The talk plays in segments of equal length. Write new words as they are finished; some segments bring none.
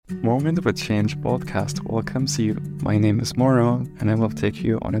Moment with Change podcast welcomes you. My name is Moro, and I will take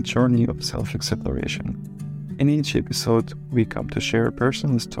you on a journey of self-exploration. In each episode, we come to share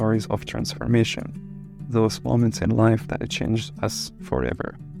personal stories of transformation, those moments in life that changed us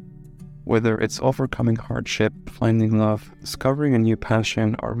forever. Whether it's overcoming hardship, finding love, discovering a new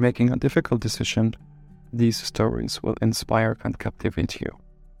passion, or making a difficult decision, these stories will inspire and captivate you.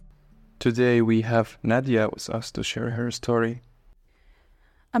 Today we have Nadia with us to share her story.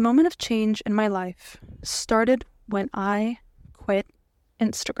 A moment of change in my life started when I quit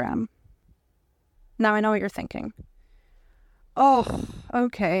Instagram. Now I know what you're thinking. Oh,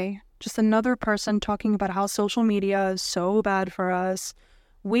 okay. Just another person talking about how social media is so bad for us.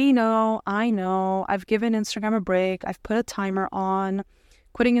 We know, I know, I've given Instagram a break. I've put a timer on.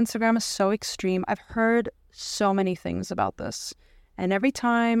 Quitting Instagram is so extreme. I've heard so many things about this. And every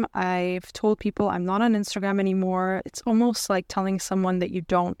time I've told people I'm not on Instagram anymore, it's almost like telling someone that you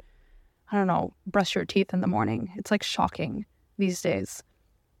don't, brush your teeth in the morning. It's like shocking these days.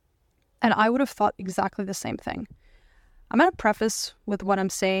 And I would have thought exactly the same thing. I'm going to preface with what I'm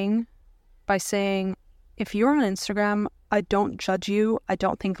saying by saying, if you're on Instagram, I don't judge you. I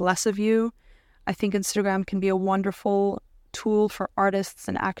don't think less of you. I think Instagram can be a wonderful tool for artists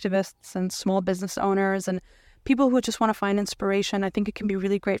and activists and small business owners and people who just want to find inspiration. I think it can be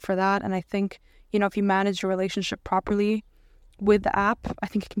really great for that. And I think, if you manage your relationship properly with the app, I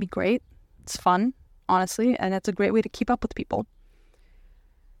think it can be great. It's fun, honestly, and it's a great way to keep up with people.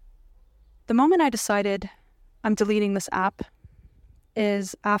 The moment I decided I'm deleting this app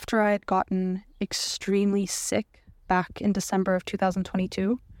is after I had gotten extremely sick back in December of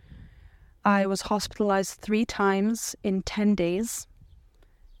 2022. I was hospitalized 3 times in 10 days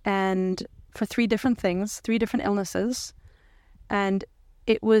and for 3 different things, 3 different illnesses. And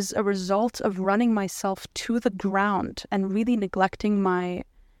it was a result of running myself to the ground and really neglecting my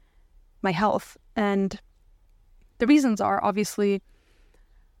health. And the reasons are, obviously,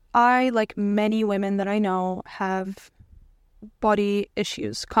 I, like many women that I know, have body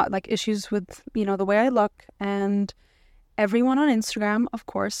issues, like issues with, the way I look. And everyone on Instagram, of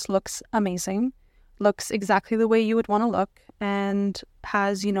course, looks amazing, looks exactly the way you would want to look, and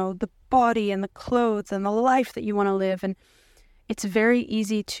has, the body and the clothes and the life that you want to live. And it's very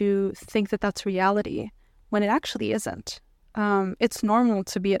easy to think that that's reality when it actually isn't. It's normal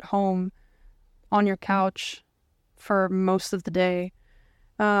to be at home on your couch for most of the day.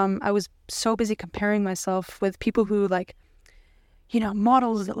 I was so busy comparing myself with people who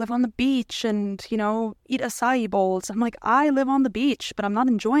models that live on the beach and, eat acai bowls. I'm like, I live on the beach, but I'm not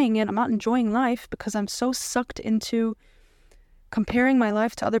enjoying it. I'm not enjoying life because I'm so sucked into comparing my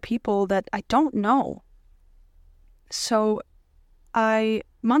life to other people that I don't know. So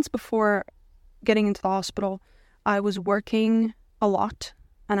months before getting into the hospital, I was working a lot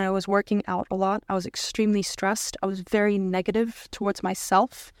and I was working out a lot. I was extremely stressed. I was very negative towards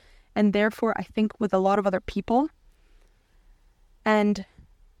myself and therefore I think with a lot of other people. And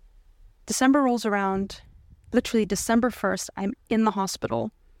December rolls around, literally December 1st, I'm in the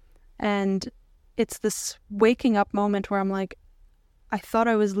hospital. And it's this waking up moment where I'm like, I thought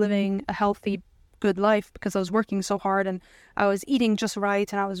I was living a healthy, good life because I was working so hard and I was eating just right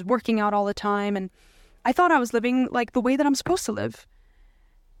and I was working out all the time. And I thought I was living like the way that I'm supposed to live.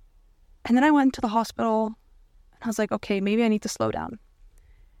 And then I went to the hospital and I was like, okay, maybe I need to slow down.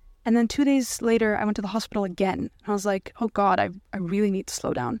 And then 2 days later, I went to the hospital again. And I was like, oh God, I really need to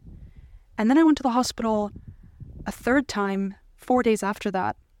slow down. And then I went to the hospital a 3rd time, 4 days after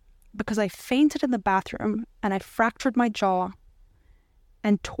that, because I fainted in the bathroom and I fractured my jaw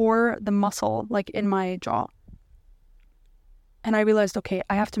and tore the muscle in my jaw. And I realized, okay,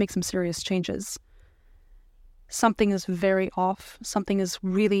 I have to make some serious changes. Something is very off. Something is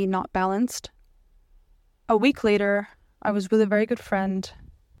really not balanced. A week later, I was with a very good friend.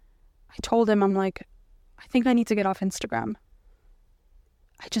 I told him, I'm like, I think I need to get off Instagram.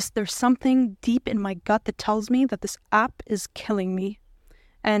 There's something deep in my gut that tells me that this app is killing me.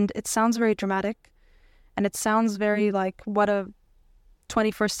 And it sounds very dramatic. And it sounds very like what a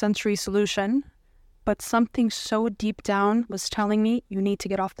 21st century solution. But something so deep down was telling me, you need to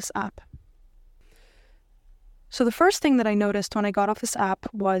get off this app. So the first thing that I noticed when I got off this app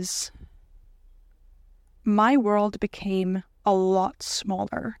was my world became a lot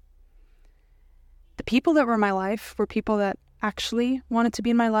smaller. The people that were in my life were people that actually wanted to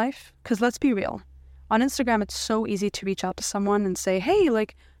be in my life. Because let's be real. On Instagram, it's so easy to reach out to someone and say, hey,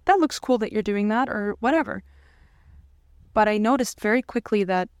 that looks cool that you're doing that or whatever. But I noticed very quickly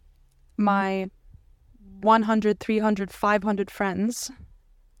that my 100, 300, 500 friends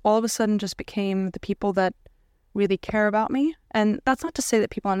all of a sudden just became the people that really care about me. And that's not to say that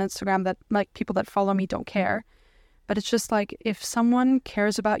people on Instagram, that like people that follow me don't care, but it's just like if someone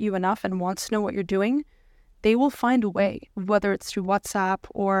cares about you enough and wants to know what you're doing, they will find a way, whether it's through WhatsApp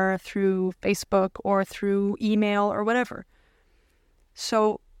or through Facebook or through email or whatever.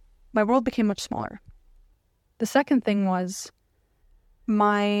 So my world became much smaller. The second thing was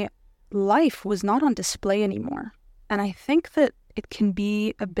my life was not on display anymore. And I think that it can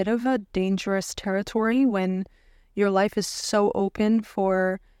be a bit of a dangerous territory when your life is so open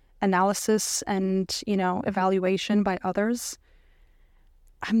for analysis and, evaluation by others.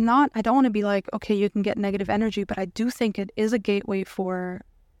 I don't want to be like, okay, you can get negative energy, but I do think it is a gateway for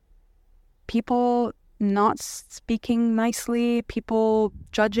people not speaking nicely, people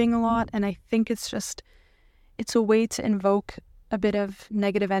judging a lot. And I think it's a way to invoke a bit of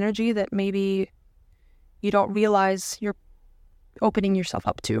negative energy that maybe you don't realize you're opening yourself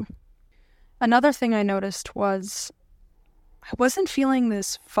up to. Another thing I noticed was I wasn't feeling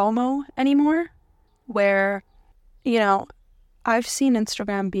this FOMO anymore, where, I've seen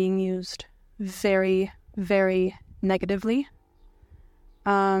Instagram being used very, very negatively.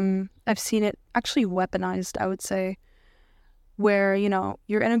 I've seen it actually weaponized, I would say, where,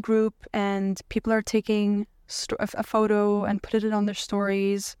 you're in a group and people are taking a photo and put it on their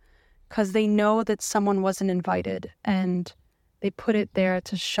stories because they know that someone wasn't invited, and they put it there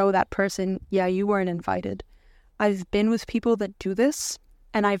to show that person, yeah, you weren't invited. I've been with people that do this,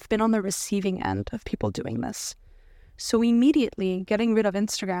 and I've been on the receiving end of people doing this. So immediately getting rid of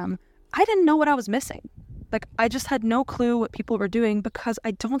Instagram, I didn't know what I was missing. Like, I just had no clue what people were doing, because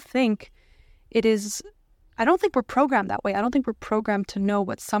I don't think we're programmed that way. I don't think we're programmed to know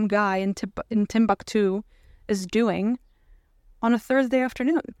what some guy in Timbuktu is doing on a Thursday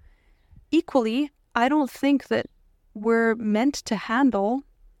afternoon. Equally, I don't think that we're meant to handle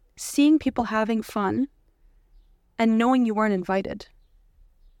seeing people having fun and knowing you weren't invited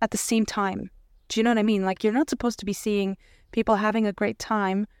at the same time. Do you know what I mean? Like, you're not supposed to be seeing people having a great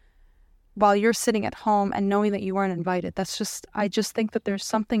time while you're sitting at home and knowing that you weren't invited. I just think that there's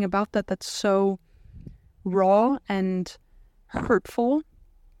something about that that's so raw and hurtful,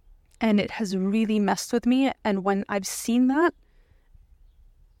 and it has really messed with me. And when I've seen that,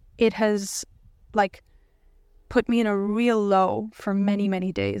 it has put me in a real low for many,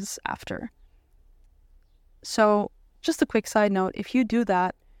 many days after. So just a quick side note, if you do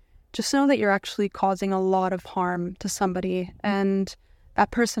that, just know that you're actually causing a lot of harm to somebody, and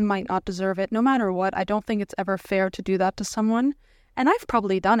that person might not deserve it. No matter what, I don't think it's ever fair to do that to someone. And I've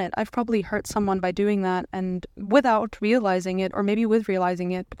probably done it. I've probably hurt someone by doing that, and without realizing it, or maybe with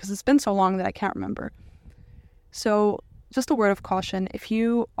realizing it, because it's been so long that I can't remember. So just a word of caution. If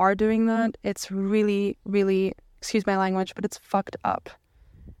you are doing that, it's really, really, excuse my language, but it's fucked up.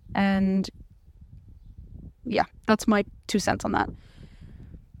 And yeah, that's my 2 cents on that.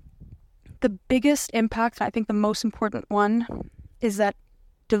 The biggest impact, and I think the most important one, is that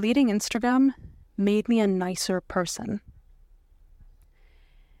deleting Instagram made me a nicer person.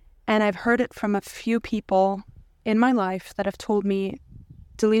 And I've heard it from a few people in my life that have told me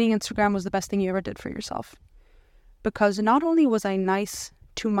deleting Instagram was the best thing you ever did for yourself. Because not only was I nice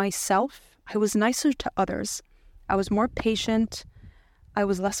to myself, I was nicer to others. I was more patient. I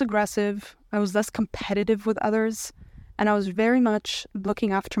was less aggressive. I was less competitive with others. And I was very much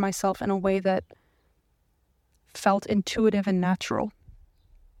looking after myself in a way that felt intuitive and natural.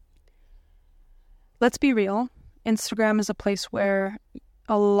 Let's be real. Instagram is a place where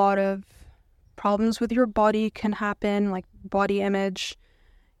a lot of problems with your body can happen, like body image,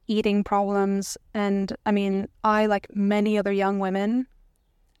 eating problems. And I mean, I, like many other young women,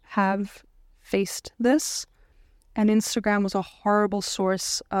 have faced this. And Instagram was a horrible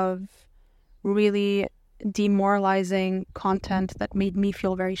source of really demoralizing content that made me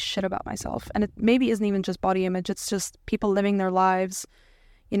feel very shit about myself. And it maybe isn't even just body image. It's just people living their lives,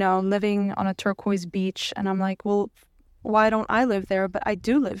 living on a turquoise beach. And I'm like, well, why don't I live there? But I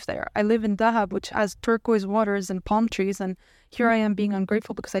do live there. I live in Dahab, which has turquoise waters and palm trees. And here I am being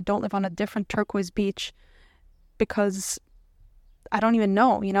ungrateful because I don't live on a different turquoise beach, because I don't even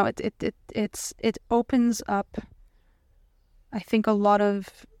know. It opens up, I think,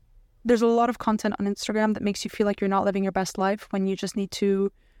 there's a lot of content on Instagram that makes you feel like you're not living your best life, when you just need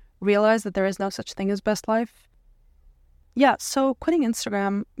to realize that there is no such thing as best life. Yeah, so quitting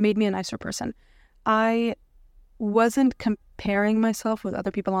Instagram made me a nicer person. I wasn't comparing myself with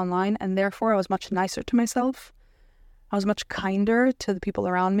other people online, and therefore I was much nicer to myself. I was much kinder to the people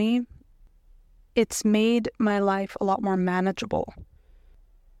around me. It's made my life a lot more manageable.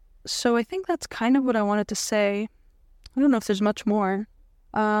 So I think that's kind of what I wanted to say. I don't know if there's much more.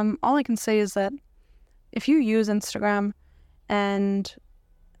 All I can say is that If you use Instagram and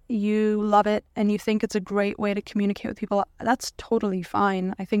you love it and you think it's a great way to communicate with people, that's totally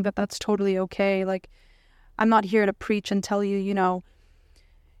fine. I think that that's totally okay. Like, I'm not here to preach and tell you,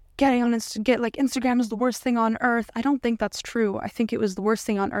 Instagram is the worst thing on earth. I don't think that's true. I think it was the worst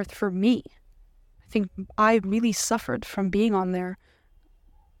thing on earth for me. I think I really suffered from being on there.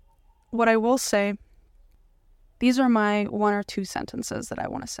 What I will say, these are my 1 or 2 sentences that I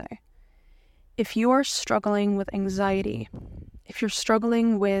want to say. If you are struggling with anxiety, if you're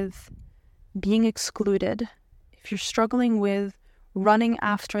struggling with being excluded, if you're struggling with running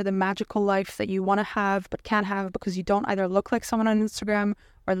after the magical life that you want to have but can't have because you don't either look like someone on Instagram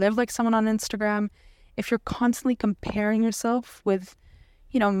or live like someone on Instagram, if you're constantly comparing yourself with,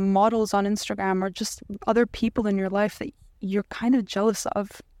 models on Instagram or just other people in your life that you're kind of jealous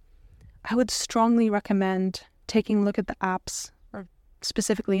of, I would strongly recommend taking a look at the apps, or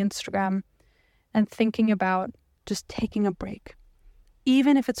specifically Instagram, and thinking about just taking a break.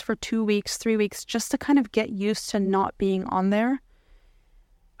 Even if it's for 2 weeks, 3 weeks, just to kind of get used to not being on there,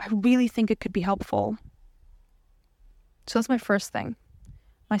 I really think it could be helpful. So that's my first thing.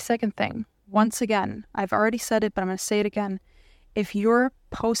 My second thing, once again, I've already said it, but I'm going to say it again. If you're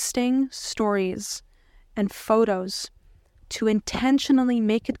posting stories and photos to intentionally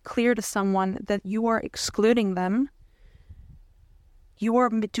make it clear to someone that you are excluding them, you are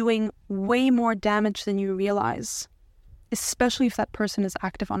doing way more damage than you realize, especially if that person is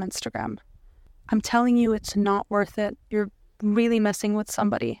active on Instagram. I'm telling you, it's not worth it. You're really messing with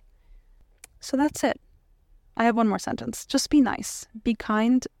somebody. So that's it. I have one more sentence. Just be nice, be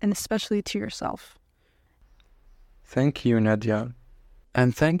kind, and especially to yourself. Thank you, Nadia.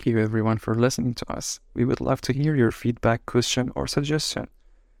 And thank you, everyone, for listening to us. We would love to hear your feedback, question, or suggestion.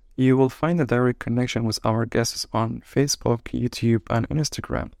 You will find a direct connection with our guests on Facebook, YouTube, and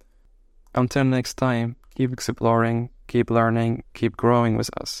Instagram. Until next time, keep exploring, keep learning, keep growing with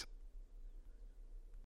us.